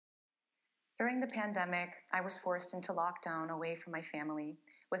During the pandemic, I was forced into lockdown away from my family,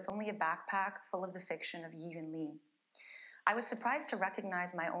 with only a backpack full of the fiction of Yi and Lee. I was surprised to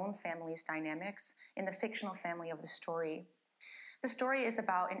recognize my own family's dynamics in the fictional family of the story. The story is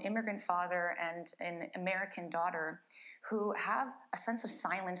about an immigrant father and an American daughter who have a sense of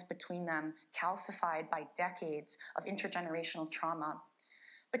silence between them, calcified by decades of intergenerational trauma.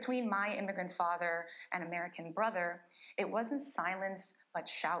 Between my immigrant father and American brother, it wasn't silence, but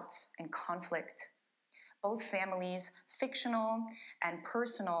shouts and conflict. Both families, fictional and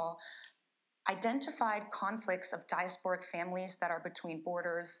personal, identified conflicts of diasporic families that are between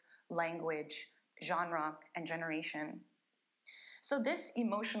borders, language, genre, and generation. So this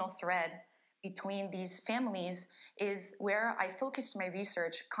emotional thread between these families is where I focused my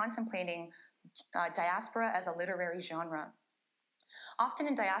research contemplating diaspora as a literary genre. Often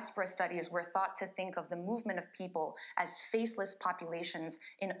in diaspora studies, we're thought to think of the movement of people as faceless populations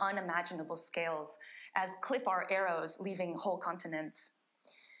in unimaginable scales, as clip our arrows leaving whole continents.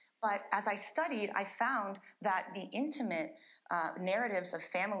 But as I studied, I found that the intimate narratives of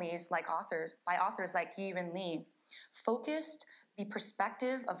families by authors like Yi and Lee focused the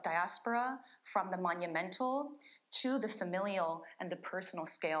perspective of diaspora from the monumental to the familial and the personal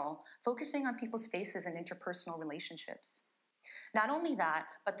scale, focusing on people's faces and interpersonal relationships. Not only that,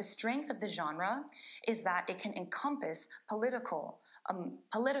 but the strength of the genre is that it can encompass political,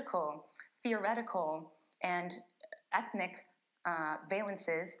 theoretical, and ethnic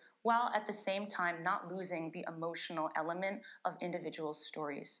valences, while at the same time not losing the emotional element of individual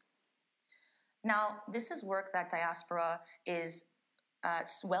stories. Now, this is work that diaspora is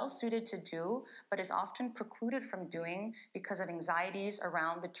well suited to do, but is often precluded from doing because of anxieties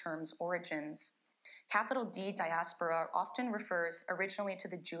around the term's origins. Capital D diaspora often refers originally to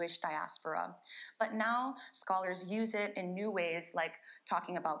the Jewish diaspora, but now scholars use it in new ways, like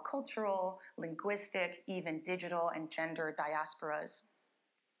talking about cultural, linguistic, even digital and gender diasporas.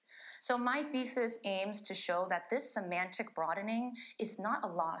 So my thesis aims to show that this semantic broadening is not a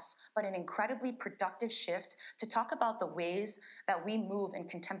loss, but an incredibly productive shift to talk about the ways that we move in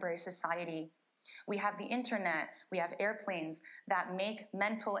contemporary society. We have the internet, we have airplanes that make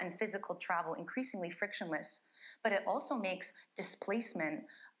mental and physical travel increasingly frictionless, but it also makes displacement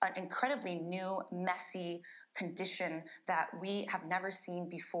an incredibly new, messy condition that we have never seen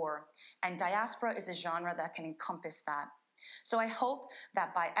before. And diaspora is a genre that can encompass that. So I hope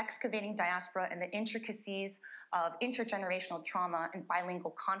that by excavating diaspora and the intricacies of intergenerational trauma and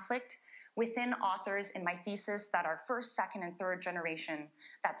bilingual conflict within authors in my thesis that are first, second, and third generation,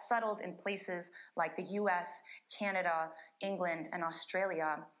 that settled in places like the US, Canada, England, and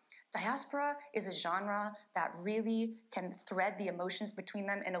Australia, diaspora is a genre that really can thread the emotions between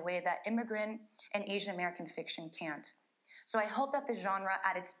them in a way that immigrant and Asian American fiction can't. So I hope that the genre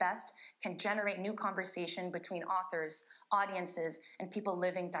at its best can generate new conversation between authors, audiences, and people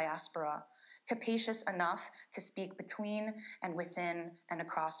living diaspora, capacious enough to speak between and within and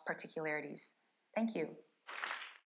across particularities. Thank you.